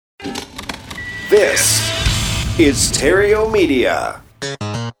This is Stereo Media.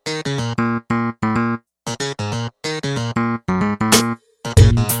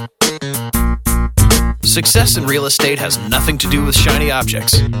 Success in real estate has nothing to do with shiny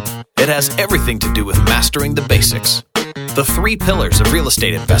objects. It has everything to do with mastering the basics. The 3 pillars of real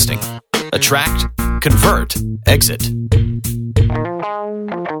estate investing: attract, convert, exit.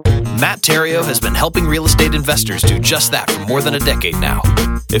 Matt Theriault has been helping real estate investors do just that for more than a decade now.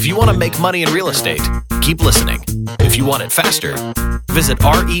 If you want to make money in real estate, keep listening. If you want it faster, visit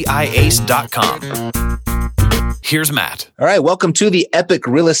reiace.com. Here's Matt. All right, welcome to the Epic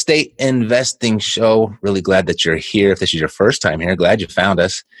Real Estate Investing Show. Really glad that you're here. If this is your first time here, glad you found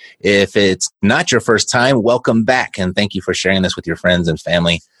us. If it's not your first time, welcome back, and thank you for sharing this with your friends and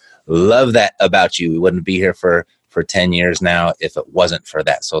family. Love that about you. We wouldn't be here for 10 years now if it wasn't for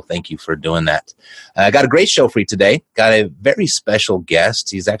that. So thank you for doing that. I got a great show for you today. Got a very special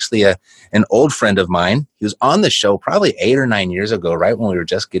guest. He's actually an old friend of mine. He was on the show probably 8 or 9 years ago, right when we were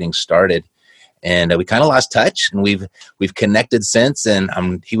just getting started. And we kind of lost touch, and we've connected since.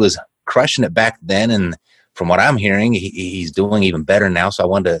 And he was crushing it back then. And from what I'm hearing, he's doing even better now. So I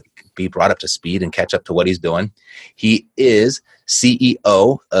wanted to be brought up to speed and catch up to what he's doing. He is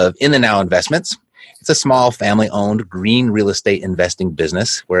CEO of In the Now Investments. It's a small family-owned green real estate investing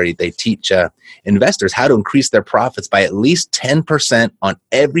business where they teach investors how to increase their profits by at least 10% on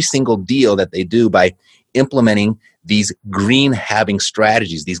every single deal that they do by implementing these green halving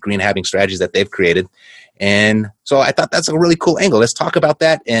strategies that they've created. And so I thought that's a really cool angle. Let's talk about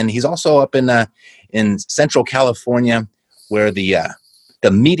that. And he's also up in Central California, where the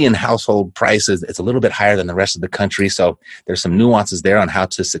median household price it's a little bit higher than the rest of the country. So there's some nuances there on how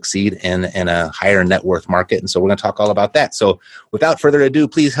to succeed in a higher net worth market. And so we're going to talk all about that. So without further ado,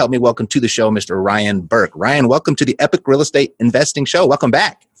 please help me welcome to the show, Mr. Ryan Burke. Ryan, welcome to the Epic Real Estate Investing Show. Welcome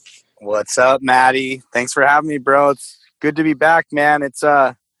back. What's up, Maddie? Thanks for having me, bro. It's good to be back, man. It's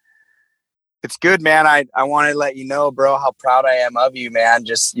good, man. I want to let you know, bro, how proud I am of you, man.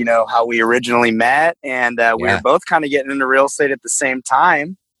 Just, how we originally met, and we were both kind of getting into real estate at the same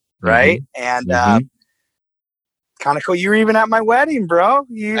time, right? Mm-hmm. And kind of cool. You were even at my wedding, bro.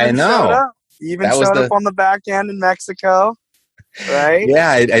 I know. Showed up. You even showed up on the back end in Mexico, right?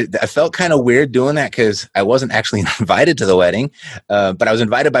 Yeah, I felt kind of weird doing that because I wasn't actually invited to the wedding, but I was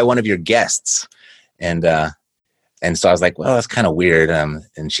invited by one of your guests, and so I was like, well, that's kind of weird.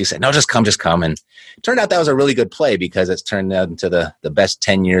 And she said, no, just come. And it turned out that was a really good play because it's turned out into the best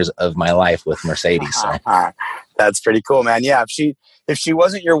 10 years of my life with Mercedes. So. That's pretty cool, man. Yeah, if she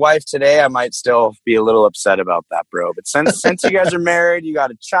wasn't your wife today, I might still be a little upset about that, bro. But since you guys are married, you got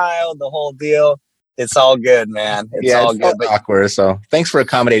a child, the whole deal. It's all good, man. It's all good. But awkward. So thanks for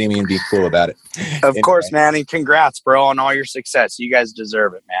accommodating me and being cool about it. Of course, man. And congrats, bro, on all your success. You guys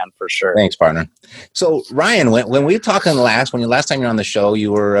deserve it, man, for sure. Thanks, partner. So Ryan, when we were talking last time you were on the show,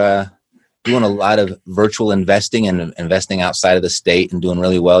 you were doing a lot of virtual investing and investing outside of the state and doing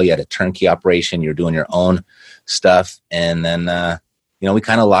really well. You had a turnkey operation. You're doing your own stuff. And then, we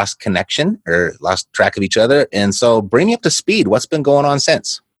kind of lost connection or lost track of each other. And so bring me up to speed. What's been going on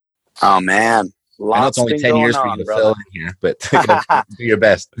since? Oh, man. I know it's only 10 years for you to fill in here, but do your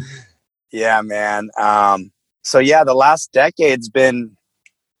best. Yeah, man. The last decade's been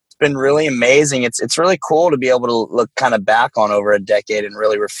really amazing. It's really cool to be able to look kind of back on over a decade and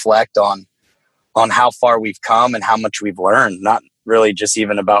really reflect on how far we've come and how much we've learned. Not really just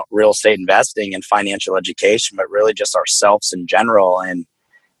even about real estate investing and financial education, but really just ourselves in general and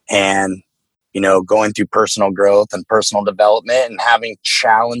going through personal growth and personal development and having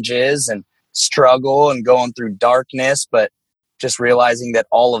challenges and struggle and going through darkness, but just realizing that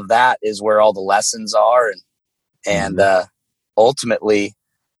all of that is where all the lessons are. And ultimately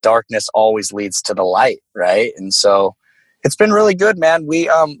darkness always leads to the light. Right. And so it's been really good, man. We,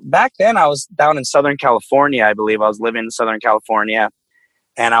 back then I was down in Southern California. I believe I was living in Southern California,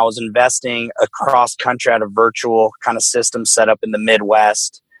 and I was investing across country at a virtual kind of system set up in the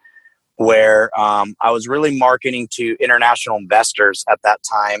Midwest where, I was really marketing to international investors at that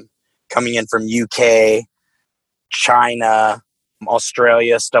time, coming in from UK, China,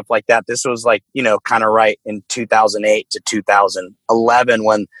 Australia, stuff like that. This was kind of right in 2008 to 2011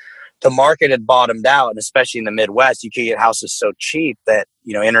 when the market had bottomed out, and especially in the Midwest, you could get houses so cheap that,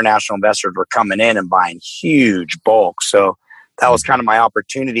 international investors were coming in and buying huge bulk. So that was kind of my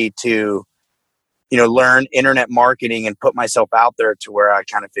opportunity to, learn internet marketing and put myself out there to where I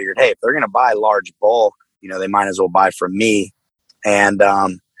kind of figured, hey, if they're going to buy large bulk, they might as well buy from me. And,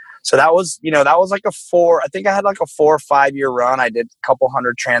 so that was like I think I had like a 4 or 5 year run. I did a couple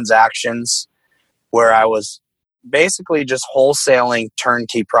hundred transactions where I was basically just wholesaling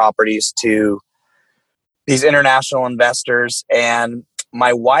turnkey properties to these international investors. And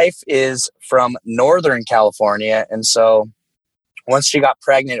my wife is from Northern California. And so once she got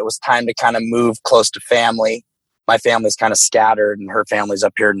pregnant, it was time to kind of move close to family. My family's kind of scattered and her family's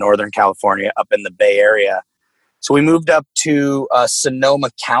up here in Northern California, up in the Bay Area. So we moved up to Sonoma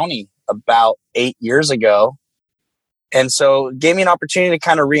County about 8 years ago. And so it gave me an opportunity to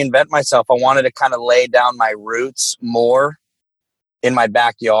kind of reinvent myself. I wanted to kind of lay down my roots more in my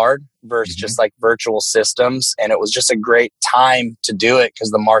backyard versus just like virtual systems. And it was just a great time to do it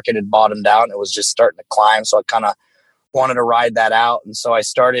because the market had bottomed out and it was just starting to climb. So I kind of wanted to ride that out. And so I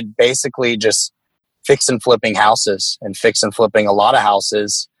started basically just fix and flipping houses and fix and flipping a lot of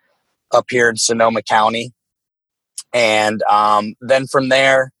houses up here in Sonoma County. And then from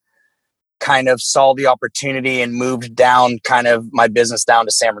there, kind of saw the opportunity and moved down kind of my business down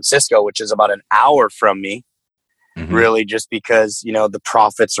to San Francisco, which is about an hour from me, really just because, you know, the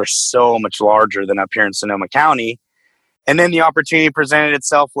profits are so much larger than up here in Sonoma County. And then the opportunity presented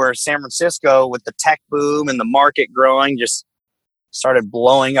itself where San Francisco, with the tech boom and the market growing, just started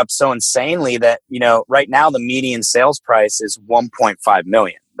blowing up so insanely that, you know, right now the median sales price is $1.5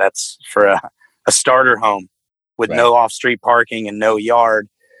 million. That's for a starter home with no off-street parking and no yard.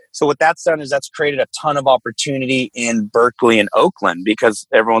 So what that's done is that's created a ton of opportunity in Berkeley and Oakland because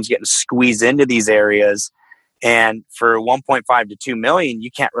everyone's getting squeezed into these areas. And for 1.5 to 2 million,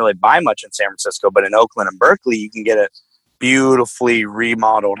 you can't really buy much in San Francisco, but in Oakland and Berkeley, you can get a beautifully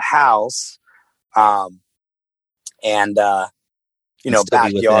remodeled house. You know,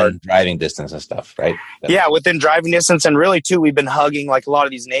 backyard, driving distance and stuff, right? Yeah, within driving distance. And really too, we've been hugging, like a lot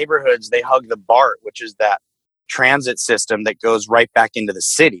of these neighborhoods, they hug the BART, which is that transit system that goes right back into the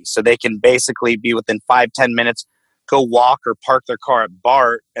city. So they can basically be within 5-10 minutes, go walk or park their car at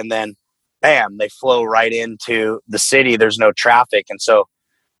BART, and then bam, they flow right into the city. There's no traffic. And so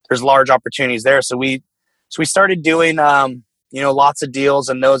there's large opportunities there. So we started doing, you know, lots of deals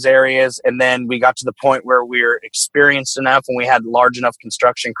in those areas. And then we got to the point where we were experienced enough and we had large enough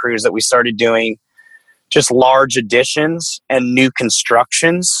construction crews that we started doing just large additions and new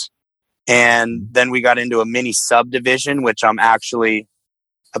constructions. And then we got into a mini subdivision, which I'm actually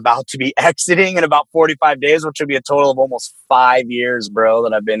about to be exiting in about 45 days, which will be a total of almost 5 years, bro,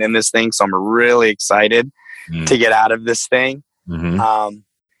 that I've been in this thing. So I'm really excited to get out of this thing.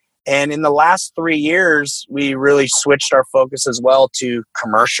 And in the last 3 years, we really switched our focus as well to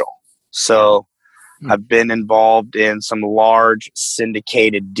commercial. So I've been involved in some large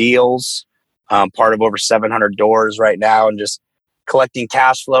syndicated deals, part of over 700 doors right now, and just collecting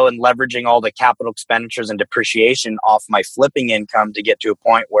cash flow and leveraging all the capital expenditures and depreciation off my flipping income to get to a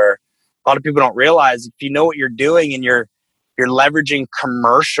point where a lot of people don't realize if you know what you're doing and you're leveraging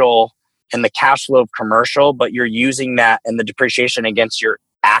commercial and the cash flow of commercial, but you're using that and the depreciation against your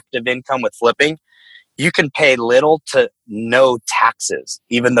active income with flipping, you can pay little to no taxes,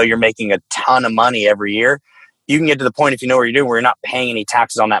 even though you're making a ton of money every year. You can get to the point, if you know what you're doing, where you're not paying any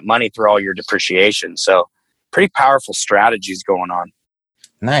taxes on that money through all your depreciation. So pretty powerful strategies going on.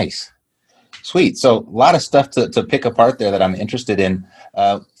 Nice. Sweet. So a lot of stuff to pick apart there that I'm interested in.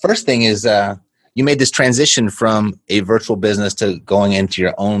 First thing is you made this transition from a virtual business to going into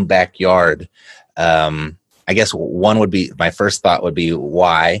your own backyard. I guess my first thought would be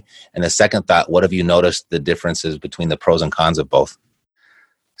why? And the second thought, what have you noticed the differences between the pros and cons of both?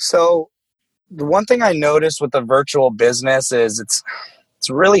 So the one thing I noticed with the virtual business is it's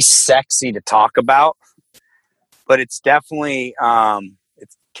really sexy to talk about, but it's definitely, it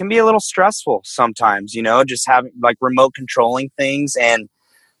can be a little stressful sometimes, you know, just having like remote controlling things and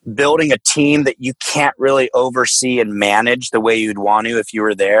building a team that you can't really oversee and manage the way you'd want to if you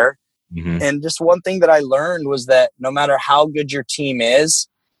were there. And just one thing that I learned was that no matter how good your team is,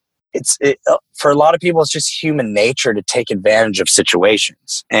 for a lot of people, it's just human nature to take advantage of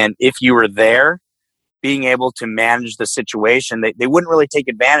situations. And if you were there, being able to manage the situation, they wouldn't really take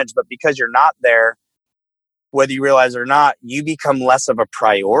advantage. But because you're not there, whether you realize it or not, you become less of a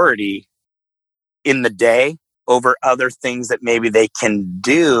priority in the day over other things that maybe they can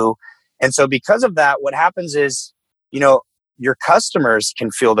do. And so because of that, what happens is, you know, your customers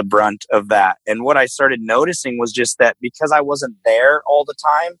can feel the brunt of that. And what I started noticing was just that because I wasn't there all the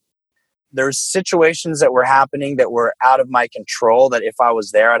time, there's situations that were happening that were out of my control, that if I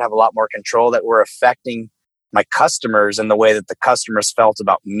was there, I'd have a lot more control, that were affecting my customers and the way that the customers felt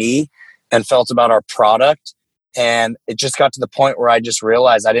about me and felt about our product. And it just got to the point where I just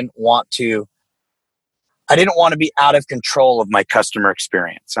realized I didn't want to be out of control of my customer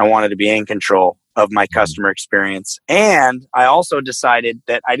experience. I wanted to be in control of my customer experience. And I also decided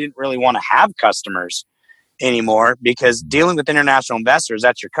that I didn't really want to have customers anymore, because dealing with international investors,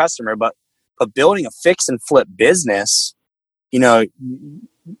 that's your customer, but building a fix and flip business, you know,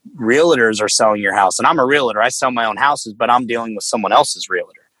 realtors are selling your house, and I'm a realtor. I sell my own houses, but I'm dealing with someone else's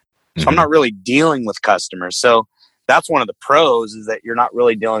realtor. So I'm not really dealing with customers. So that's one of the pros, is that you're not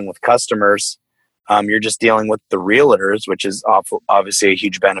really dealing with customers. You're just dealing with the realtors, which is obviously a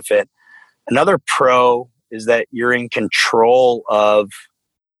huge benefit. Another pro is that you're in control of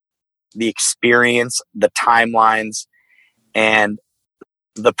the experience, the timelines, and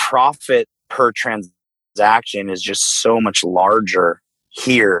the profit per transaction is just so much larger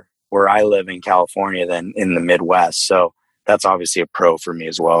here where I live in California than in the Midwest. So that's obviously a pro for me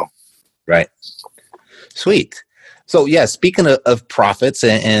as well. Right. Sweet. So yeah, speaking of profits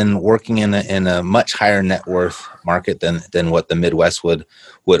and working in a much higher net worth market than what the Midwest would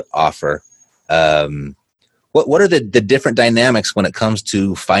offer, what are the different dynamics when it comes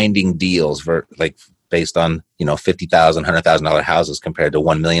to finding deals based on, you know, $50,000, $100,000 houses compared to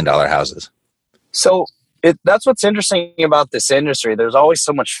 $1 million houses? So that's what's interesting about this industry. There's always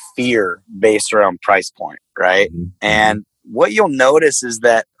so much fear based around price point, right? Mm-hmm. And what you'll notice is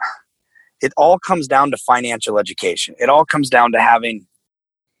that it all comes down to financial education. It all comes down to having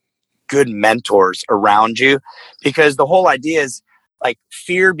good mentors around you, because the whole idea is, like,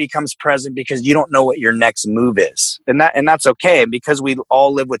 fear becomes present because you don't know what your next move is. And that's okay. And because we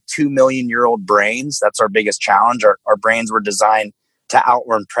all live with 2 million-year-old brains, that's our biggest challenge. Our brains were designed to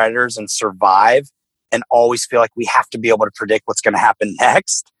outrun predators and survive, and always feel like we have to be able to predict what's going to happen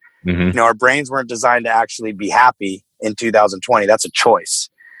next. Mm-hmm. You know, our brains weren't designed to actually be happy in 2020. That's a choice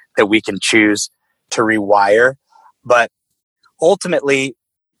that we can choose to rewire. But ultimately,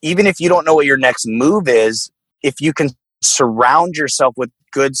 even if you don't know what your next move is, if you can surround yourself with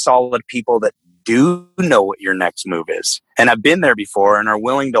good, solid people that do know what your next move is, and have been there before and are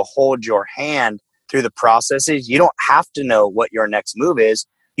willing to hold your hand through the processes, you don't have to know what your next move is.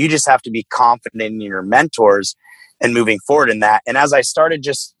 You just have to be confident in your mentors and moving forward in that. And as I started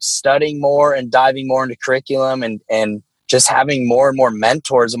just studying more and diving more into curriculum and just having more and more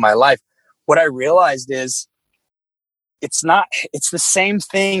mentors in my life, what I realized is it's the same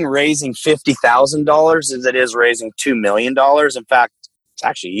thing raising $50,000 as it is raising $2 million. In fact, it's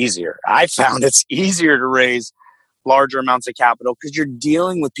actually easier. I found it's easier to raise larger amounts of capital because you're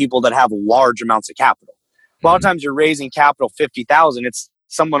dealing with people that have large amounts of capital. A lot of times you're raising capital $50,000. It's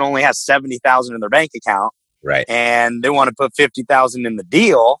someone only has $70,000 in their bank account, right? And they want to put $50,000 in the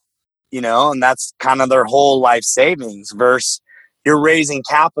deal, you know, and that's kind of their whole life savings. Versus you're raising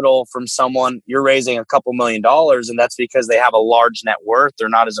capital from someone, you're raising a couple $1 million, and that's because they have a large net worth. They're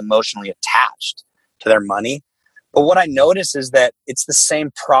not as emotionally attached to their money. But what I notice is that it's the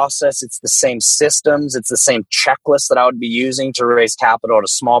same process, it's the same systems, it's the same checklist that I would be using to raise capital at a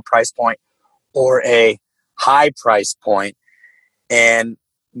small price point or a high price point. And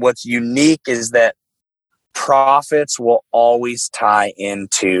what's unique is that profits will always tie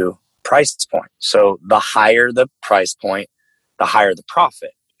into price point. So the higher the price point, the higher the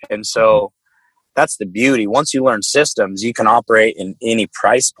profit. And so that's the beauty. Once you learn systems, you can operate in any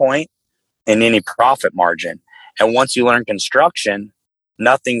price point and any profit margin. And once you learn construction,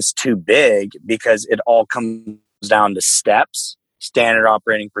 nothing's too big because it all comes down to steps, standard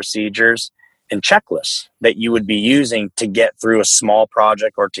operating procedures, and checklists that you would be using to get through a small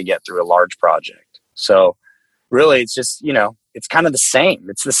project or to get through a large project. So really, it's just, you know, it's kind of the same.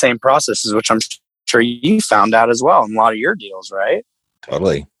 It's the same processes, which I'm sure you found out as well in a lot of your deals, right?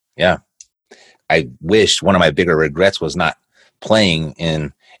 Totally. Yeah. I wish one of my bigger regrets was not playing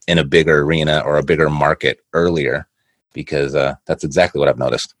in a bigger arena or a bigger market earlier, because that's exactly what I've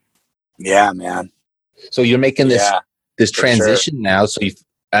noticed. Yeah, man. So you're making this transition now. So you,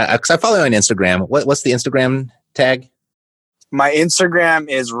 because I follow you on Instagram. What's the Instagram tag? My Instagram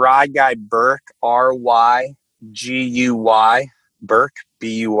is Ryguy Burke, RYGUY Burke,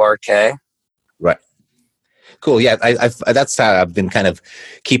 BURK. Right. Cool. Yeah, that's how I've been kind of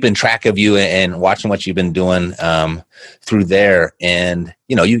keeping track of you and watching what you've been doing through there. And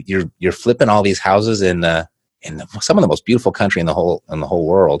you know, you're flipping all these houses in some of the most beautiful country in the whole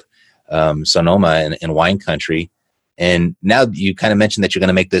world, Sonoma and wine country. And now you kind of mentioned that you're going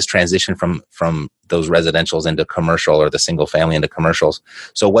to make this transition from those residentials into commercial, or the single family into commercials.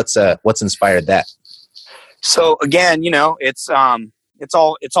 So what's inspired that? So again, you know, it's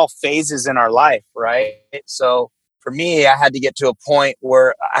all phases in our life, right? So for me, I had to get to a point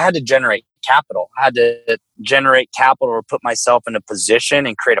where I had to generate capital. I had to generate capital or put myself in a position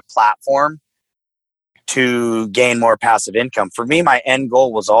and create a platform to gain more passive income. For me, my end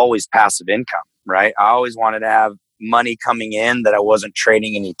goal was always passive income, right? I always wanted to have money coming in that I wasn't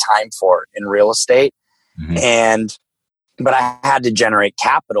trading any time for in real estate. But I had to generate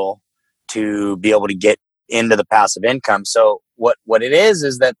capital to be able to get into the passive income. So what it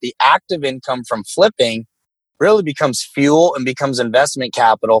is that the active income from flipping really becomes fuel and becomes investment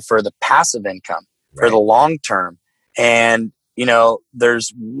capital for the passive income for the long term. And,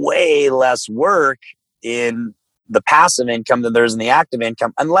 there's way less work in the passive income than there's in the active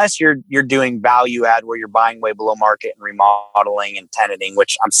income, unless you're doing value add where you're buying way below market and remodeling and tenanting,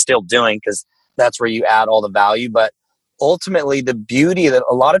 which I'm still doing because that's where you add all the value. But ultimately, the beauty that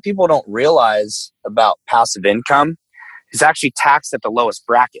a lot of people don't realize about passive income is actually taxed at the lowest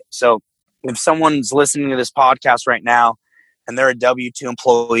bracket. So if someone's listening to this podcast right now and they're a W-2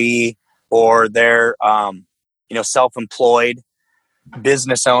 employee or they're self-employed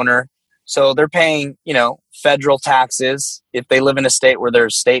business owner, so they're paying, federal taxes. If they live in a state where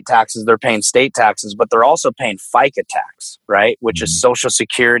there's state taxes, they're paying state taxes, but they're also paying FICA tax, right? Which is Social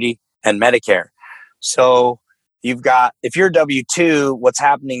Security and Medicare. So you've got, if you're W-2, what's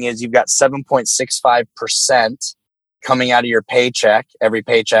happening is you've got 7.65% coming out of your paycheck, every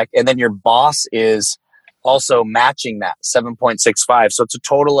paycheck. And then your boss is also matching that 7.65. So it's a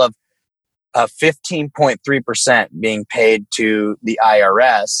total of 15.3% being paid to the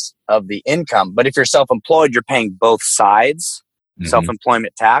IRS of the income. But if you're self-employed, you're paying both sides,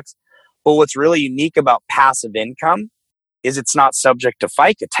 self-employment tax. But what's really unique about passive income is it's not subject to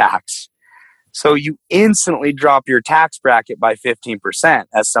FICA tax. So you instantly drop your tax bracket by 15%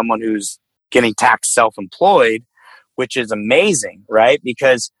 as someone who's getting taxed self-employed, which is amazing, right?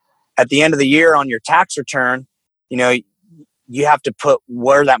 Because at the end of the year on your tax return, you have to put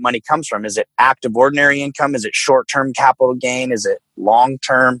where that money comes from. Is it active ordinary income? Is it short-term capital gain? Is it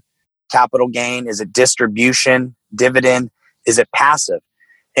long-term capital gain? Is it distribution, dividend? Is it passive?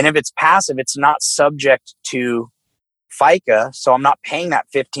 And if it's passive, it's not subject to FICA, so I'm not paying that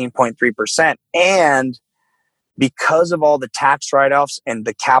 15.3%. And because of all the tax write-offs and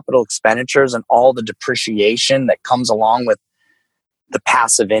the capital expenditures and all the depreciation that comes along with the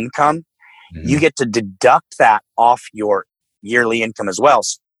passive income, you get to deduct that off your yearly income as well.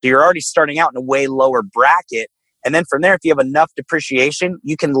 So you're already starting out in a way lower bracket. And then from there, if you have enough depreciation,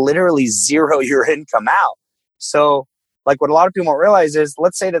 you can literally zero your income out. So like what a lot of people don't realize is,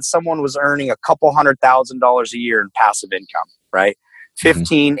 let's say that someone was earning a couple $100,000 a year in passive income, right?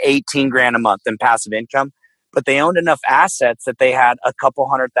 15, 18 grand a month in passive income, but they owned enough assets that they had a couple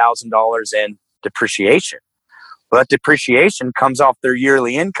 $100,000 in depreciation. Well, that depreciation comes off their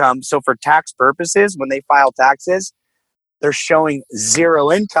yearly income. So for tax purposes, when they file taxes, they're showing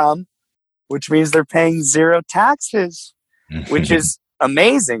zero income, which means they're paying zero taxes, which is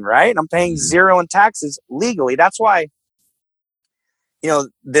amazing, right? I'm paying zero in taxes legally. That's why,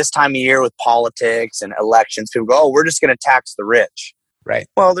 this time of year with politics and elections, people go, we're just going to tax the rich. Right.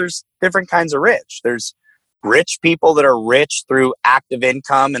 Well, there's different kinds of rich. There's rich people that are rich through active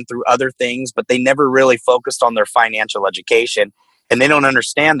income and through other things, but they never really focused on their financial education, and they don't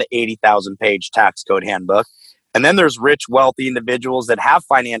understand the 80,000 page tax code handbook. And then there's rich, wealthy individuals that have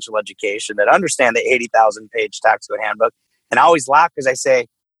financial education that understand the 80,000 page tax code handbook. And I always laugh because I say,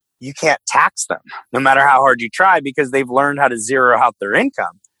 you can't tax them no matter how hard you try, because they've learned how to zero out their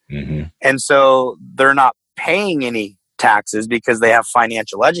income. And so they're not paying any taxes because they have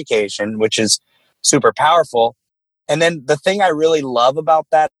financial education, which is super powerful. And then the thing I really love about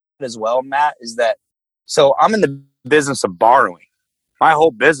that as well, Matt, is that, so I'm in the business of borrowing. My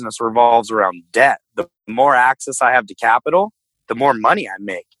whole business revolves around debt. The more access I have to capital, the more money I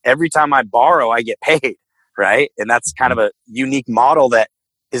make. Every time I borrow, I get paid, right? And that's kind of a unique model that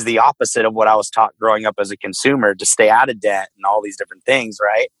is the opposite of what I was taught growing up as a consumer, to stay out of debt and all these different things,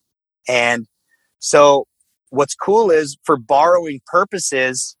 right? And so what's cool is, for borrowing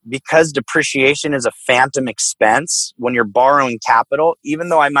purposes, because depreciation is a phantom expense when you're borrowing capital, even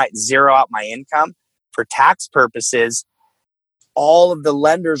though I might zero out my income, for tax purposes, all of the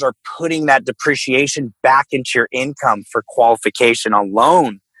lenders are putting that depreciation back into your income for qualification on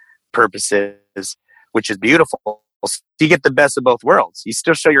loan purposes, which is beautiful. So you get the best of both worlds. You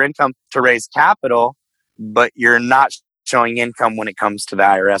still show your income to raise capital, but you're not showing income when it comes to the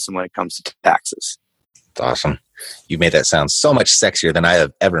IRS and when it comes to taxes. It's awesome. You made that sound so much sexier than I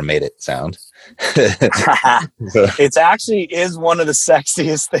have ever made it sound. It actually is one of the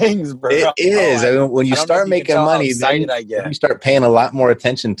sexiest things, bro. It is. I mean, when you start making money, then you start paying a lot more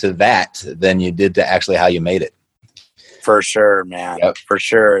attention to that than you did to actually how you made it. For sure, man. Yep. For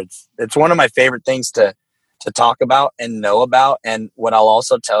sure. It's one of my favorite things to talk about and know about. And what I'll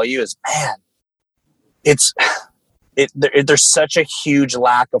also tell you is, man, there's such a huge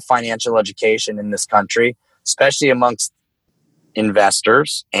lack of financial education in this country, especially amongst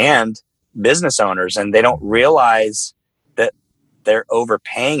investors and business owners, and they don't realize that they're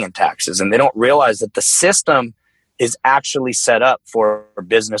overpaying in taxes, and they don't realize that the system is actually set up for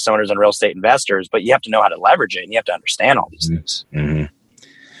business owners and real estate investors, but you have to know how to leverage it, and you have to understand all these things.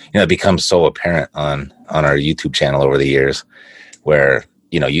 Mm-hmm. It becomes so apparent on our YouTube channel over the years where,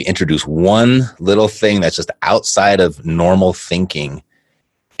 you introduce one little thing that's just outside of normal thinking,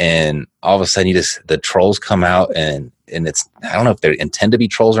 and all of a sudden the trolls come out, and it's, I don't know if they intend to be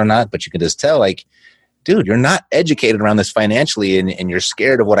trolls or not, but you can just tell, like, dude, you're not educated around this financially, and you're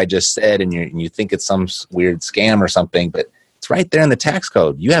scared of what I just said, and you think it's some weird scam or something, but it's right there in the tax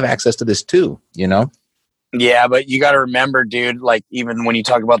code. You have access to this too, Yeah, but you got to remember, dude, like, even when you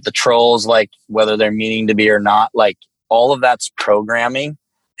talk about the trolls, like whether they're meaning to be or not, like all of that's programming,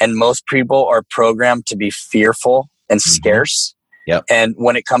 and most people are programmed to be fearful and scarce. Yep. And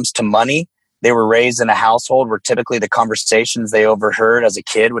when it comes to money, they were raised in a household where typically the conversations they overheard as a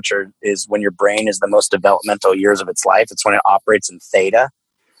kid, is when your brain is the most developmental years of its life. It's when it operates in theta,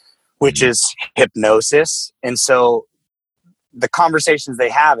 which is hypnosis. And so the conversations they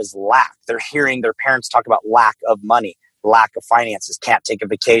have is lack. They're hearing their parents talk about lack of money, lack of finances, can't take a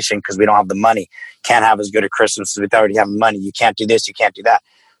vacation because we don't have the money, can't have as good a Christmas as we already have money, you can't do this, you can't do that.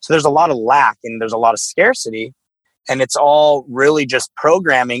 So there's a lot of lack and there's a lot of scarcity, and it's all really just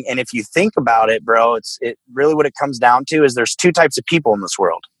programming. And if you think about it, bro, it really what it comes down to is there's two types of people in this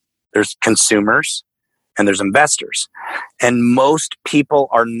world. There's consumers and there's investors. And most people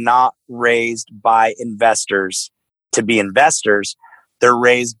are not raised by investors to be investors. They're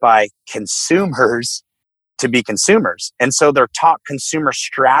raised by consumers to be consumers. And so they're taught consumer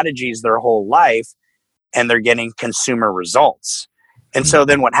strategies their whole life, and they're getting consumer results. And so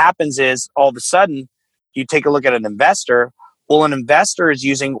then what happens is all of a sudden you take a look at an investor. Well, an investor is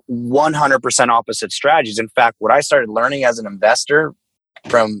using 100% opposite strategies. In fact, what I started learning as an investor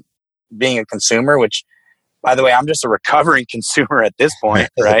from being a consumer, which, by the way, I'm just a recovering consumer at this point,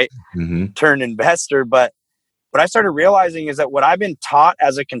 right? Turned investor. But what I started realizing is that what I've been taught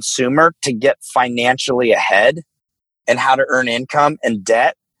as a consumer to get financially ahead and how to earn income and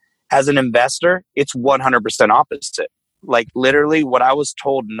debt, as an investor, it's 100% opposite. Like literally what I was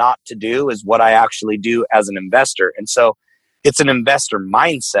told not to do is what I actually do as an investor. And so it's an investor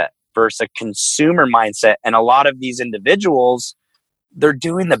mindset versus a consumer mindset. And a lot of these individuals, they're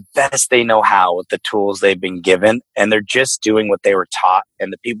doing the best they know how with the tools they've been given, and they're just doing what they were taught.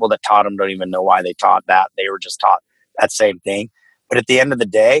 And the people that taught them don't even know why they taught that. They were just taught that same thing. But at the end of the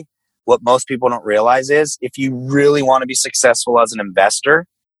day, what most people don't realize is if you really want to be successful as an investor,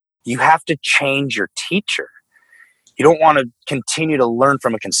 you have to change your teacher. You don't want to continue to learn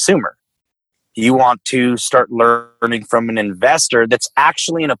from a consumer. You want to start learning from an investor that's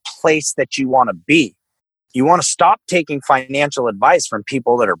actually in a place that you want to be. You want to stop taking financial advice from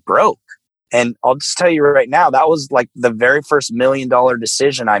people that are broke. And I'll just tell you right now, that was like the very first $1 million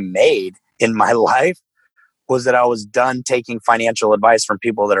decision I made in my life, was that I was done taking financial advice from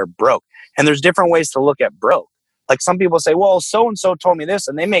people that are broke. And there's different ways to look at broke. Like some people say, well, so-and-so told me this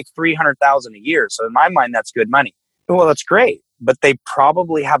and they make $300,000 a year. So in my mind, that's good money. Well, that's great. But they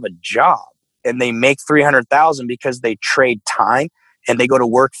probably have a job and they make $300,000 because they trade time and they go to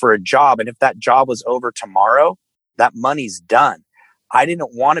work for a job. And if that job was over tomorrow, that money's done. I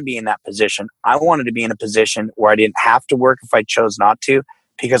didn't want to be in that position. I wanted to be in a position where I didn't have to work if I chose not to,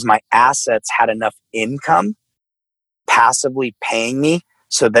 because my assets had enough income passively paying me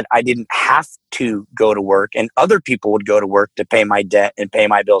so that I didn't have to go to work, and other people would go to work to pay my debt and pay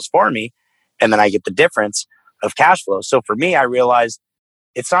my bills for me. And then I get the difference of cash flow. So for me, I realized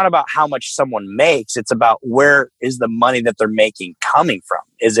it's not about how much someone makes. It's about where is the money that they're making coming from.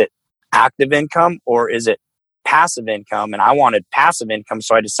 Is it active income or is it passive income? And I wanted passive income.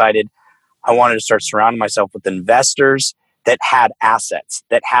 So I decided I wanted to start surrounding myself with investors that had assets,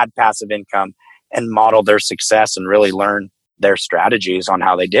 that had passive income, and model their success and really learn their strategies on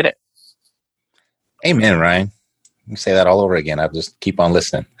how they did it. Amen, Ryan. You say that all over again. I'll just keep on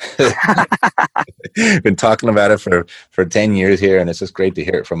listening. Been talking about it for 10 years here, and it's just great to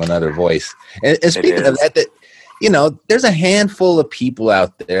hear it from another voice. And speaking of that, there's a handful of people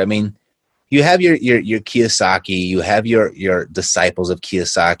out there. I mean, you have your Kiyosaki, you have your disciples of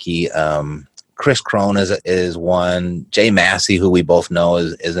Kiyosaki. Chris Crone is one. Jay Massey, who we both know,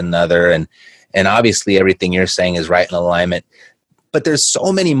 is another. And obviously everything you're saying is right in alignment. But there's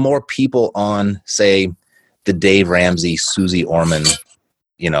so many more people on, say, the Dave Ramsey, Susie Orman,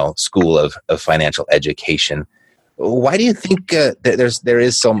 school of financial education. Why do you think there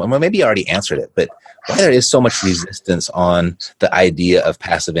is so much? Well, maybe you already answered it, but why there is so much resistance on the idea of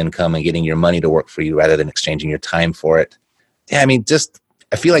passive income and getting your money to work for you rather than exchanging your time for it? Yeah, I mean, just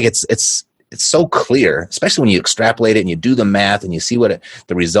I feel like it's so clear, especially when you extrapolate it and you do the math and you see what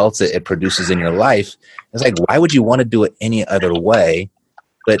the results it produces in your life. It's like, why would you want to do it any other way?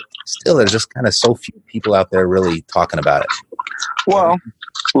 But still, there's just kind of so few people out there really talking about it. Well,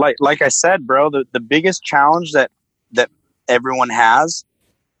 like I said, bro, the biggest challenge that everyone has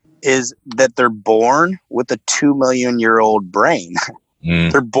is that they're born with a 2 million year old brain.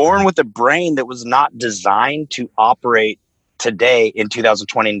 They're born with a brain that was not designed to operate today in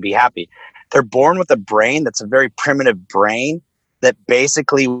 2020 and be happy. They're born with a brain that's a very primitive brain that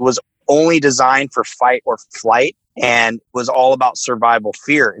basically was only designed for fight or flight and was all about survival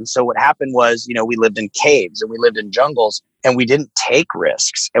fear. And so what happened was, we lived in caves and we lived in jungles and we didn't take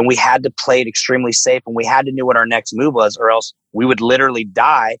risks and we had to play it extremely safe and we had to know what our next move was or else we would literally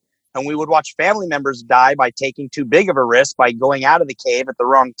die. And we would watch family members die by taking too big of a risk by going out of the cave at the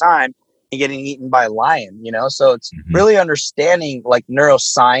wrong time and getting eaten by a lion, So it's really understanding like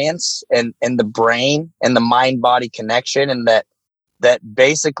neuroscience and the brain and the mind-body connection, and that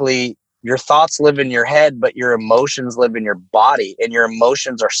basically your thoughts live in your head, but your emotions live in your body, and your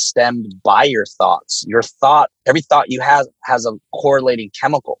emotions are stemmed by your thoughts. Every thought you have has a correlating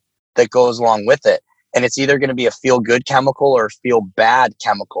chemical that goes along with it. And it's either going to be a feel-good chemical or a feel-bad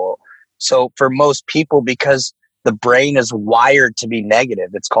chemical. So for most people, because the brain is wired to be negative,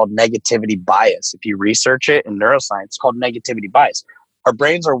 it's called negativity bias. If you research it in neuroscience, it's called negativity bias. Our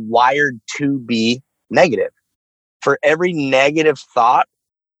brains are wired to be negative. For every negative thought,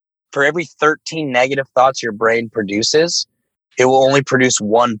 for every 13 negative thoughts your brain produces, it will only produce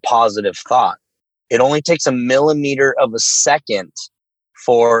one positive thought. It only takes a millimeter of a second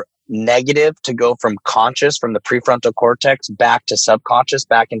for negative to go from conscious, from the prefrontal cortex, back to subconscious,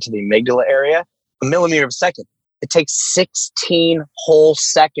 back into the amygdala area. A millimeter of a second. It takes 16 whole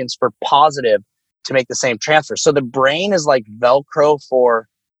seconds for positive to make the same transfer. So the brain is like Velcro for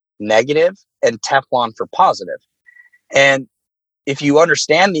negative and Teflon for positive. And if you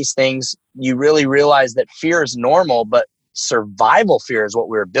understand these things, you really realize that fear is normal, but survival fear is what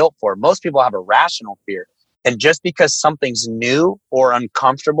we were built for. Most people have a rational fear. And just because something's new or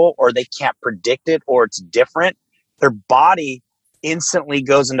uncomfortable or they can't predict it or it's different, their body instantly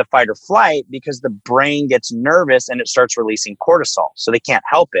goes into fight or flight because the brain gets nervous and it starts releasing cortisol. So they can't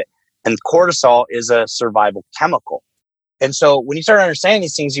help it. And cortisol is a survival chemical. And so when you start understanding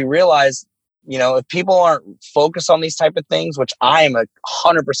these things, you realize, if people aren't focused on these type of things, which I am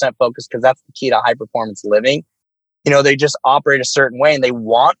 100% focused because that's the key to high performance living, they just operate a certain way and they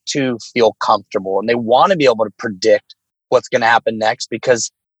want to feel comfortable and they want to be able to predict what's going to happen next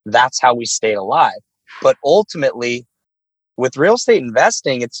because that's how we stay alive. But ultimately, with real estate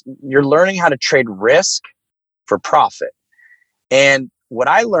investing, you're learning how to trade risk for profit. And what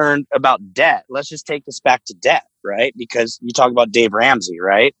I learned about debt, let's just take this back to debt, right? Because you talk about Dave Ramsey,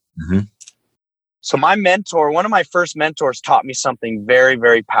 right? Mm-hmm. So my mentor, one of my first mentors taught me something very,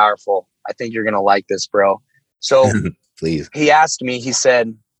 very powerful. I think you're going to like this, bro. So please. He asked me, he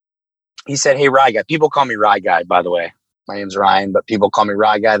said, "Hey, Rye Guy." People call me Rye Guy, by the way. My name's Ryan, but people call me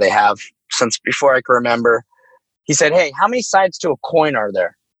Rye Guy. They have since before I can remember. He said, "Hey, how many sides to a coin are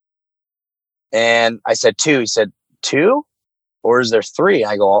there?" And I said, 2. He said, 2? Or is there 3?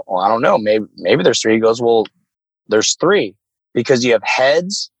 I go, "Well, I don't know. Maybe there's 3. He goes, "Well, there's 3 because you have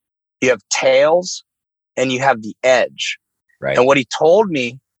heads, you have tails, and you have the edge." Right. And what he told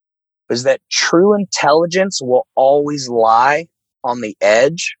me was that true intelligence will always lie on the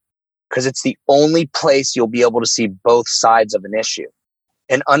edge because it's the only place you'll be able to see both sides of an issue.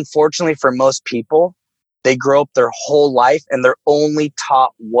 And unfortunately for most people, they grow up their whole life and they're only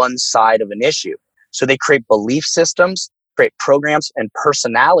taught one side of an issue. So they create belief systems, create programs and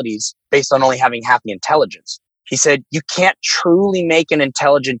personalities based on only having half the intelligence. He said, you can't truly make an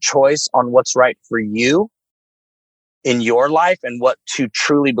intelligent choice on what's right for you in your life and what to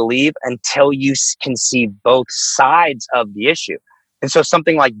truly believe until you can see both sides of the issue. And so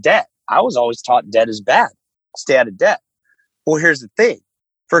something like debt, I was always taught debt is bad. Stay out of debt. Well, here's the thing.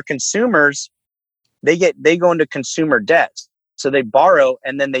 For consumers, they go into consumer debt. So they borrow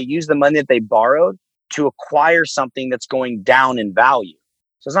and then they use the money that they borrowed to acquire something that's going down in value.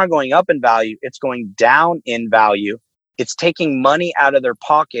 So it's not going up in value. It's going down in value. It's taking money out of their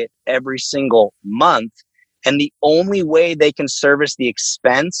pocket every single month. And the only way they can service the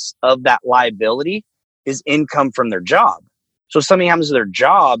expense of that liability is income from their job. So if something happens to their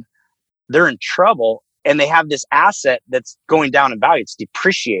job, they're in trouble and they have this asset that's going down in value. It's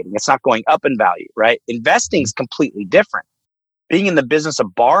depreciating. It's not going up in value, right? Investing is completely different. Being in the business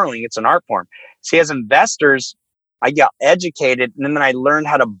of borrowing, it's an art form. See, as investors, I got educated and then I learned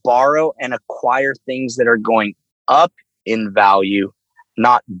how to borrow and acquire things that are going up in value,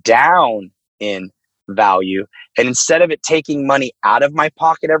 not down in value. And instead of it taking money out of my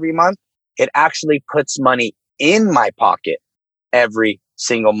pocket every month, it actually puts money in my pocket every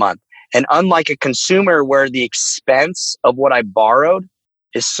single month. And unlike a consumer where the expense of what I borrowed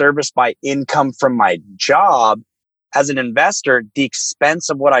is serviced by income from my job, as an investor, the expense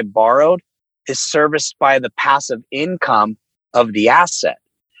of what I borrowed is serviced by the passive income of the asset.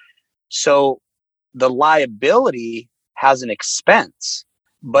 So the liability has an expense,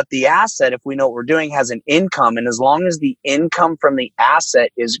 but the asset, if we know what we're doing, has an income. And as long as the income from the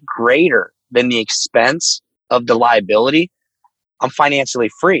asset is greater than the expense of the liability, I'm financially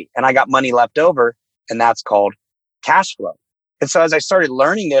free and I got money left over, and that's called cash flow. And so as I started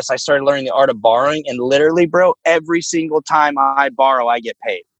learning this, I started learning the art of borrowing, and literally, bro, every single time I borrow, I get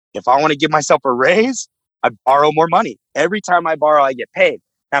paid. If I want to give myself a raise, I borrow more money. Every time I borrow, I get paid.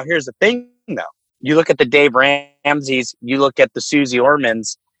 Now, here's the thing though. You look at the Dave Ramseys, you look at the Susie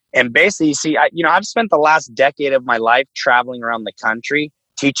Ormans, and basically you see, I've spent the last decade of my life traveling around the country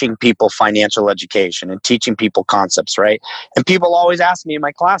teaching people financial education and teaching people concepts, right? And people always ask me in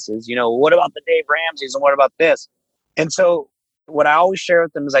my classes, what about the Dave Ramseys and what about this? And so what I always share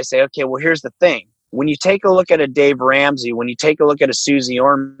with them is I say, okay, well, here's the thing. When you take a look at a Dave Ramsey, when you take a look at a Susie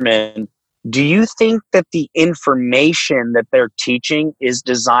Orman, do you think that the information that they're teaching is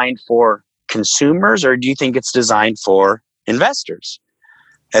designed for consumers, or do you think it's designed for investors?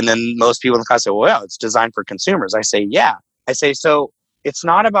 And then most people in the class say, well, it's designed for consumers. I say, yeah. I say, so it's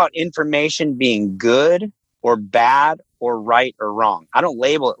not about information being good or bad or right or wrong. I don't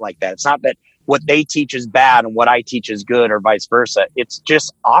label it like that. It's not that what they teach is bad and what I teach is good or vice versa. It's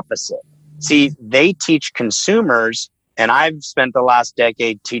just opposite. See, they teach consumers, and I've spent the last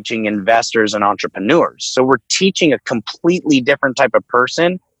decade teaching investors and entrepreneurs. So we're teaching a completely different type of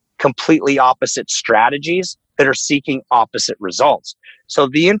person, completely opposite strategies that are seeking opposite results. So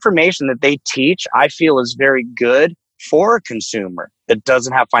the information that they teach, I feel, is very good for a consumer that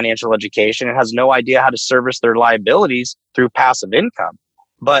doesn't have financial education and has no idea how to service their liabilities through passive income.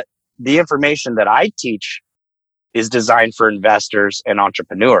 But the information that I teach is designed for investors and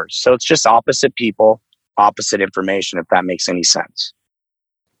entrepreneurs. So it's just opposite people, opposite information, if that makes any sense.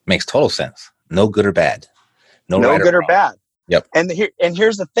 Makes total sense. No good or bad. No right good or bad. Yep. And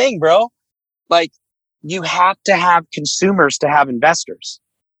here's the thing, bro. Like, you have to have consumers to have investors.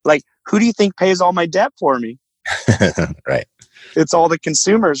 Like, who do you think pays all my debt for me? Right. It's all the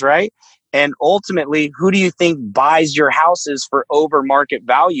consumers, right? And ultimately, who do you think buys your houses for over market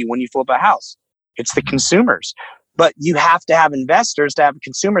value when you flip a house? It's the consumers. But you have to have investors to have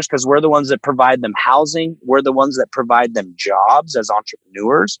consumers, because we're the ones that provide them housing. We're the ones that provide them jobs as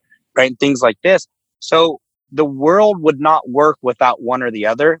entrepreneurs, right? And things like this. So the world would not work without one or the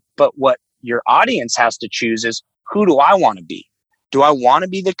other. But what your audience has to choose is, who do I want to be? Do I want to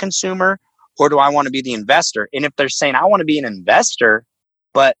be the consumer, or do I want to be the investor? And if they're saying, I want to be an investor,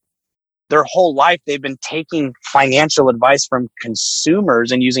 but their whole life they've been taking financial advice from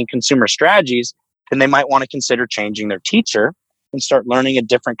consumers and using consumer strategies, then they might want to consider changing their teacher and start learning a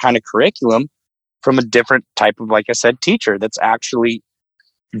different kind of curriculum from a different type of, like I said, teacher that's actually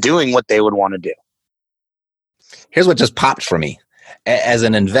doing what they would want to do. Here's what just popped for me. As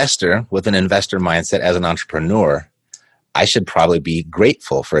an investor with an investor mindset, as an entrepreneur, I should probably be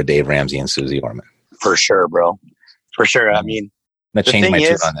grateful for a Dave Ramsey and Susie Orman. For sure, bro. For sure. I mean, I'm gonna change my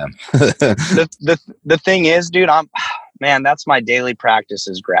tune on them. the thing is, dude, that's my daily practice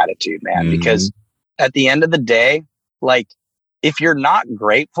is gratitude, man. Mm-hmm. Because at the end of the day, like, if you're not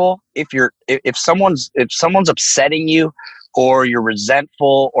grateful, if someone's upsetting you, or you're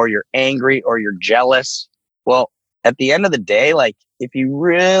resentful, or you're angry, or you're jealous, well, at the end of the day, like, if you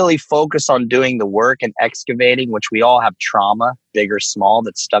really focus on doing the work and excavating, which we all have trauma, big or small,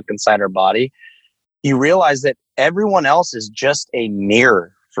 that's stuck inside our body, you realize that everyone else is just a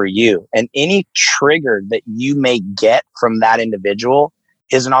mirror for you. And any trigger that you may get from that individual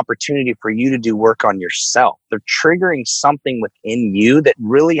is an opportunity for you to do work on yourself. They're triggering something within you that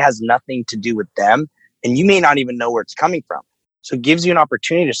really has nothing to do with them, and you may not even know where it's coming from. So it gives you an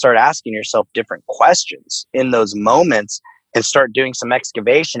opportunity to start asking yourself different questions in those moments and start doing some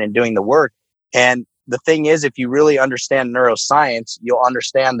excavation and doing the work. And the thing is, if you really understand neuroscience, you'll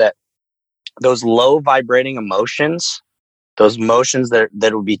understand that those low vibrating emotions, those emotions that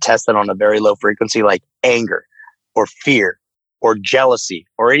will be tested on a very low frequency, like anger or fear or jealousy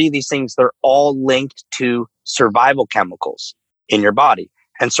or any of these things, they're all linked to survival chemicals in your body.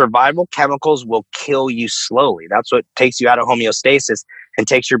 And survival chemicals will kill you slowly. That's what takes you out of homeostasis and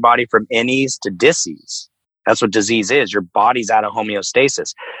takes your body from unease to disease. That's what disease is. Your body's out of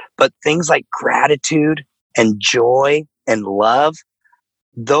homeostasis. But things like gratitude and joy and love,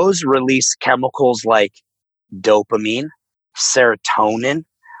 those release chemicals like dopamine, serotonin,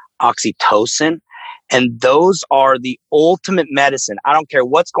 oxytocin, and those are the ultimate medicine. I don't care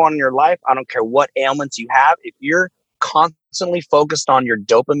what's going on in your life. I don't care what ailments you have. If you're constantly focused on your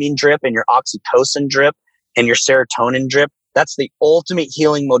dopamine drip and your oxytocin drip and your serotonin drip, that's the ultimate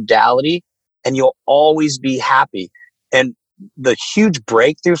healing modality, and you'll always be happy. And the huge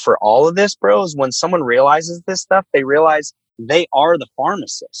breakthrough for all of this, bro, is when someone realizes this stuff, they realize they are the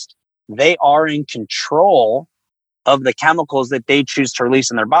pharmacist. They are in control of the chemicals that they choose to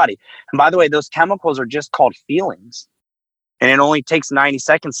release in their body. And by the way, those chemicals are just called feelings. And it only takes 90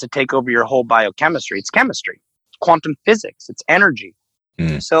 seconds to take over your whole biochemistry. It's chemistry, quantum physics, it's energy.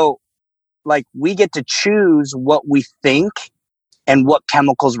 So like we get to choose what we think and what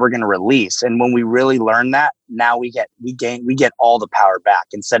chemicals we're going to release. And when we really learn that, now we get all the power back.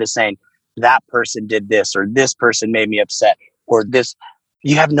 Instead of saying that person did this or this person made me upset or this,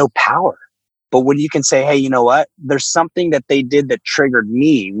 you have no power. But when you can say, hey, you know what? There's something that they did that triggered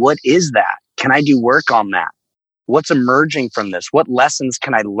me. What is that? Can I do work on that? What's emerging from this? What lessons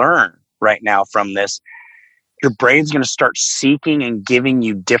can I learn right now from this? Your brain's going to start seeking and giving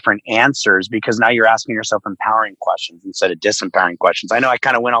you different answers because now you're asking yourself empowering questions instead of disempowering questions. I know I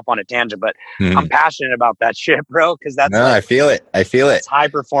kind of went off on a tangent, but I'm passionate about that shit, bro, because that's I feel it. It's high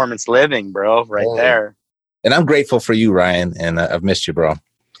performance living, bro, there. And I'm grateful for you, Ryan, and I've missed you, bro.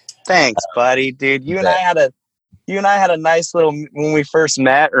 Thanks, buddy, dude. You and I had a nice little, when we first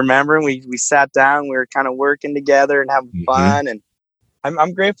met, remember? We sat down, we were kind of working together and having fun. And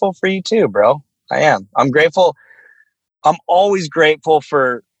I'm grateful for you too, bro. I am. I'm grateful. I'm always grateful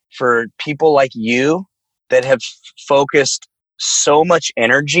for people like you that have focused so much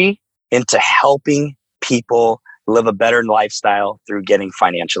energy into helping people live a better lifestyle through getting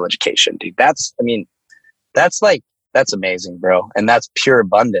financial education, dude. That's amazing, bro. And that's pure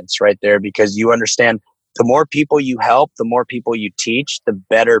abundance right there, because you understand the more people you help, the more people you teach, the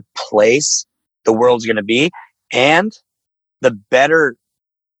better place the world's going to be, and the better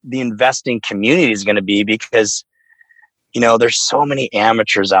the investing community is going to be, because, you know, there's so many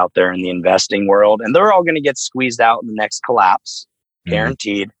amateurs out there in the investing world, and they're all going to get squeezed out in the next collapse,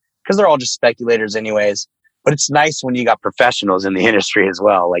 guaranteed, because they're all just speculators anyways. But it's nice when you got professionals in the industry as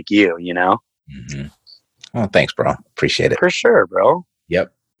well, like you know? Oh, thanks, bro. Appreciate it. For sure, bro.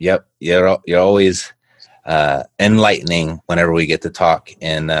 Yep. You're always enlightening whenever we get to talk.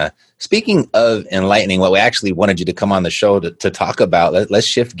 And speaking of enlightening, what we actually wanted you to come on the show to talk about, let's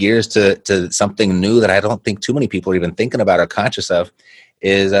shift gears to something new that I don't think too many people are even thinking about or conscious of,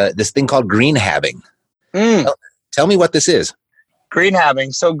 is this thing called green having. Tell me what this is. Green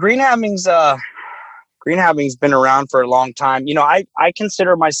having. So green having's been around for a long time. You know, I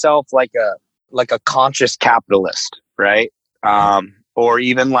consider myself like a conscious capitalist, right? Or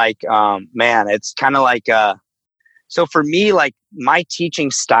even it's kind of like, so for me, like my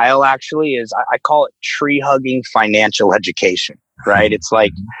teaching style actually is, I call it tree hugging financial education, right? It's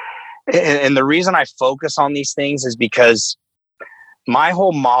like, and the reason I focus on these things is because my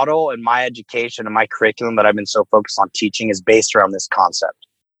whole model and my education and my curriculum that I've been so focused on teaching is based around this concept.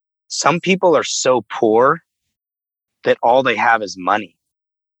 Some people are so poor that all they have is money.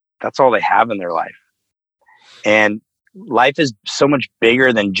 That's all they have in their life. And life is so much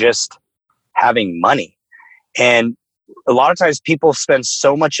bigger than just having money. And a lot of times people spend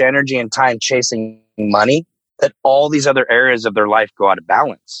so much energy and time chasing money that all these other areas of their life go out of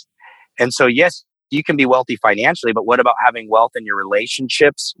balance. And so, yes, you can be wealthy financially, but what about having wealth in your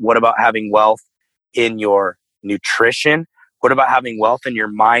relationships? What about having wealth in your nutrition? What about having wealth in your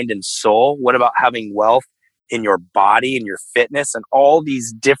mind and soul? What about having wealth in your body and your fitness and all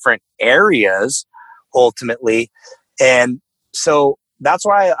these different areas ultimately? And so that's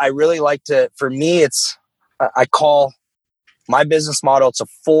why I really like to, for me, I call my business model, it's a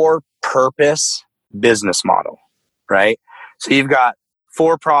for-purpose business model, right? So you've got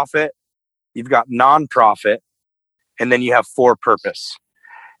for-profit, you've got non-profit, and then you have for-purpose.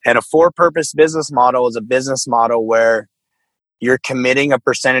 And a for-purpose business model is a business model where you're committing a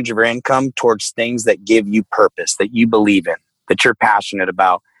percentage of your income towards things that give you purpose, that you believe in, that you're passionate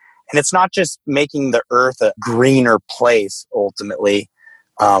about. And it's not just making the earth a greener place ultimately,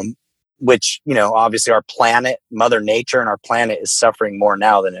 which, you know, obviously our planet, Mother Nature and our planet is suffering more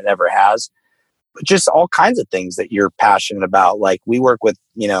now than it ever has, but just all kinds of things that you're passionate about. Like we work with,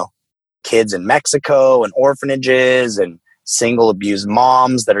 you know, kids in Mexico and orphanages and single abused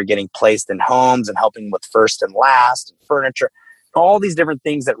moms that are getting placed in homes and helping with first and last and furniture, all these different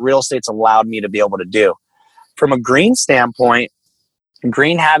things that real estate's allowed me to be able to do. From a green standpoint,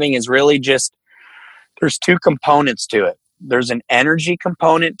 green having is really just, there's two components to it. an energy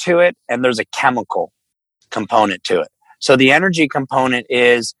component to it, and there's a chemical component to it. So the energy component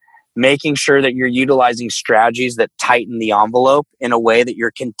is making sure that you're utilizing strategies that tighten the envelope in a way that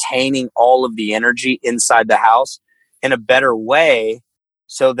you're containing all of the energy inside the house in a better way,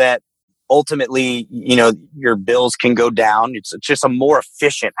 so that ultimately, your bills can go down. It's just a more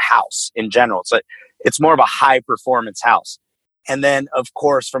efficient house in general. It's more of a high performance house. And then, of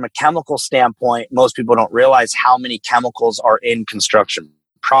course, from a chemical standpoint, most people don't realize how many chemicals are in construction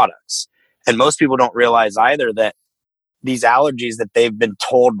products. And most people don't realize either that these allergies that they've been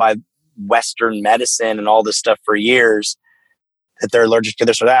told by Western medicine and all this stuff for years, that they're allergic to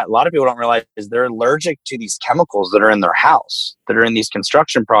this or that. A lot of people don't realize they're allergic to these chemicals that are in their house, that are in these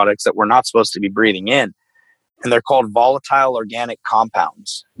construction products that we're not supposed to be breathing in. And they're called volatile organic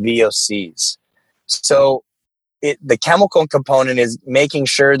compounds, VOCs. So the chemical component is making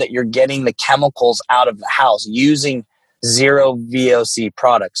sure that you're getting the chemicals out of the house using zero VOC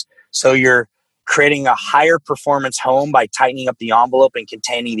products. So you're creating a higher performance home by tightening up the envelope and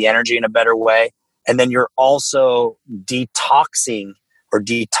containing the energy in a better way. And then you're also detoxifying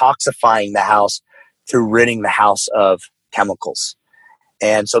the house through ridding the house of chemicals.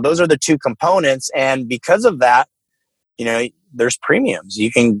 And so those are the two components. And because of that, there's premiums. You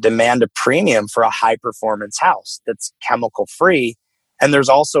can demand a premium for a high performance house that's chemical free. And there's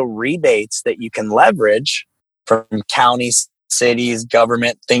also rebates that you can leverage from counties, cities,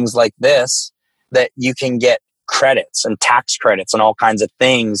 government, things like this, that you can get credits and tax credits and all kinds of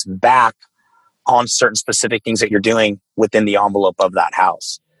things back on certain specific things that you're doing within the envelope of that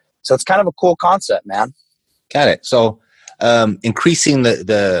house. So it's kind of a cool concept, man. Got it. So increasing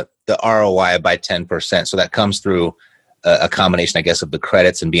the ROI by 10%. So that comes through a combination, I guess, of the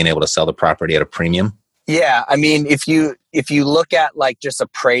credits and being able to sell the property at a premium. Yeah. I mean, if you look at like just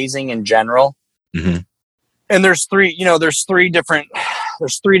appraising in general, mm-hmm. and there's three different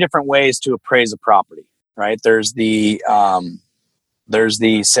ways to appraise a property, right? There's the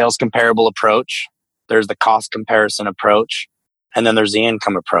sales comparable approach, there's the cost comparison approach, and then there's the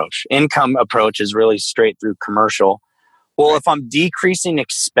income approach. Income approach is really straight through commercial. Well, if I'm decreasing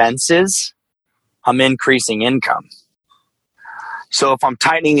expenses, I'm increasing income. So if I'm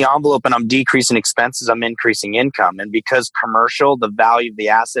tightening the envelope and I'm decreasing expenses, I'm increasing income. And because commercial, the value of the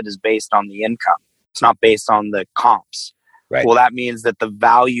asset is based on the income. It's not based on the comps. Right. Well, that means that the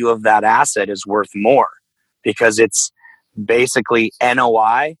value of that asset is worth more because it's basically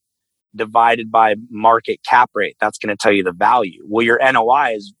NOI divided by market cap rate. That's going to tell you the value. Well, your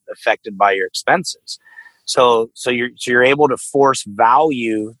NOI is affected by your expenses. So you're able to force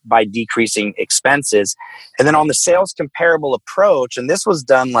value by decreasing expenses. And then on the sales comparable approach, and this was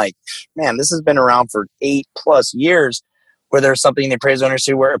done this has been around for 8+ years, where there's something in the appraisal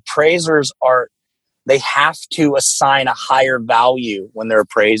industry where appraisers they have to assign a higher value when they're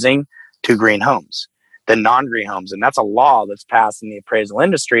appraising to green homes than non-green homes. And that's a law that's passed in the appraisal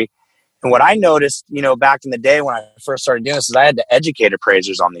industry. And what I noticed, back in the day when I first started doing this is I had to educate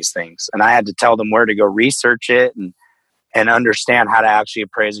appraisers on these things. And I had to tell them where to go research it and understand how to actually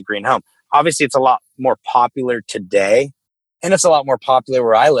appraise a green home. Obviously, it's a lot more popular today. And it's a lot more popular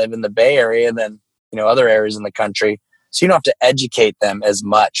where I live in the Bay Area than, other areas in the country. So you don't have to educate them as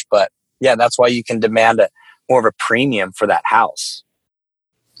much. But yeah, that's why you can demand more of a premium for that house.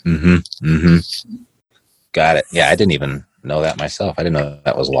 Mm-hmm. Mm-hmm. Got it. Yeah, I didn't even know that myself. I didn't know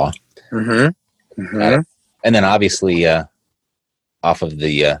that was law. Mm-hmm. Mm-hmm. And then obviously off of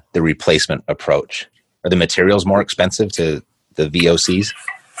the replacement approach, are the materials more expensive to the VOCs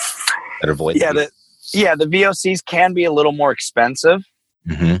that are void? Yeah, the VOCs can be a little more expensive.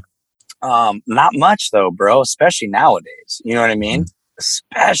 Mm-hmm. Not much though, bro, especially nowadays. You know what I mean? Mm-hmm.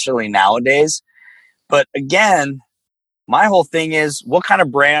 Especially nowadays. But again, my whole thing is, what kind of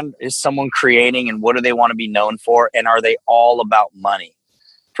brand is someone creating and what do they want to be known for? And are they all about money?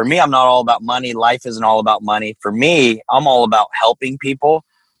 For me, I'm not all about money. Life isn't all about money. For me, I'm all about helping people.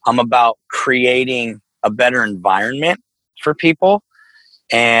 I'm about creating a better environment for people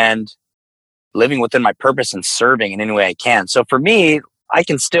and living within my purpose and serving in any way I can. So for me, I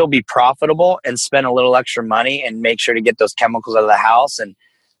can still be profitable and spend a little extra money and make sure to get those chemicals out of the house and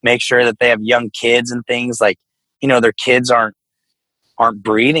make sure that they have young kids and things like, their kids aren't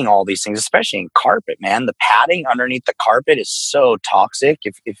breathing all these things, especially in carpet, man. The padding underneath the carpet is so toxic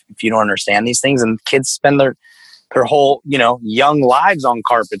if you don't understand these things. And kids spend their whole, young lives on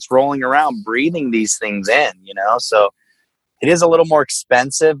carpets, rolling around, breathing these things in, So it is a little more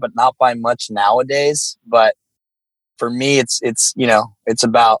expensive, but not by much nowadays. But for me, it's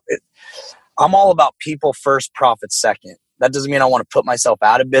about it. I'm all about people first, profit second. That doesn't mean I want to put myself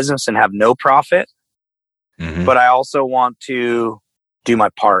out of business and have no profit. but I also want to do my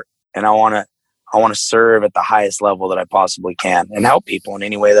part, and I want to serve at the highest level that I possibly can and help people in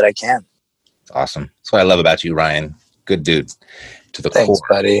any way that I can. It's awesome. That's what I love about you, Ryan. Good dude to the core. Thanks,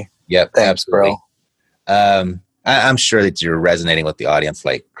 buddy. Yep. Thanks, absolutely. bro. I'm sure that you're resonating with the audience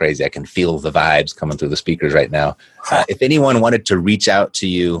like crazy. I can feel the vibes coming through the speakers right now. If anyone wanted to reach out to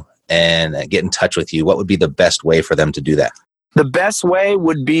you and get in touch with you, what would be the best way for them to do that? The best way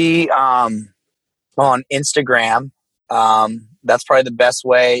would be on Instagram. That's probably the best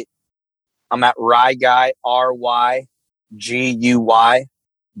way. I'm at Ryguy, RYGUY,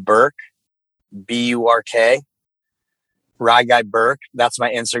 Burke, BURK. Ryguy Burke. That's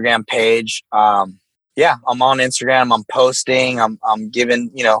my Instagram page. Yeah, I'm on Instagram. I'm posting. I'm giving,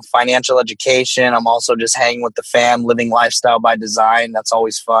 financial education. I'm also just hanging with the fam, living lifestyle by design. That's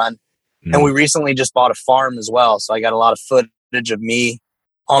always fun. And we recently just bought a farm as well. So I got a lot of footage of me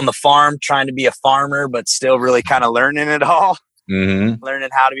on the farm trying to be a farmer, but still really kind of learning it all. Learning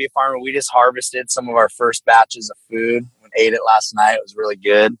how to be a farmer. We just harvested some of our first batches of food and ate it last night. It was really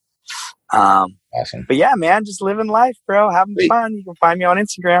good. Awesome. But yeah, man, just living life, bro. Having fun. You can find me on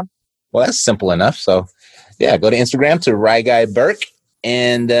Instagram. Well, that's simple enough. So, yeah, go to Instagram to Ryguy Burke.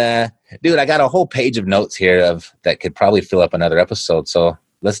 And, dude, I got a whole page of notes here that could probably fill up another episode. So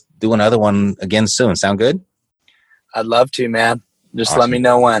let's do another one again soon. Sound good? I'd love to, man. Just Awesome. let me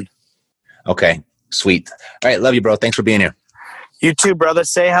know when. Okay, sweet. All right, love you, bro. Thanks for being here. You too, brother.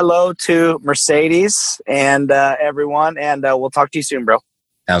 Say hello to Mercedes and everyone, and we'll talk to you soon, bro.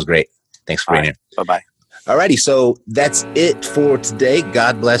 Sounds great. Thanks for being here. Bye-bye. Alrighty, so that's it for today.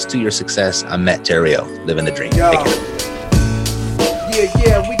 God bless to your success. I'm Matt Theriault, living the dream. Yo. Take care.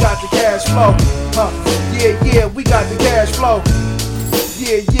 Yeah, we got the cash flow. Yeah, we got the cash flow.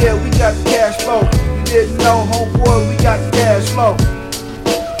 Yeah, we got the cash flow. You didn't know, homeboy, we got the cash flow.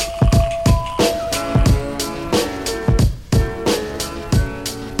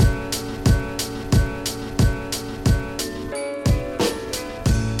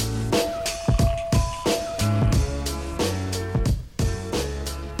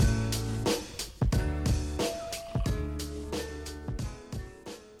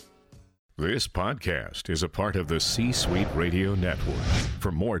 This podcast is a part of the C-Suite Radio Network.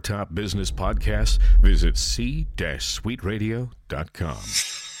 For more top business podcasts, visit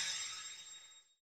c-suiteradio.com.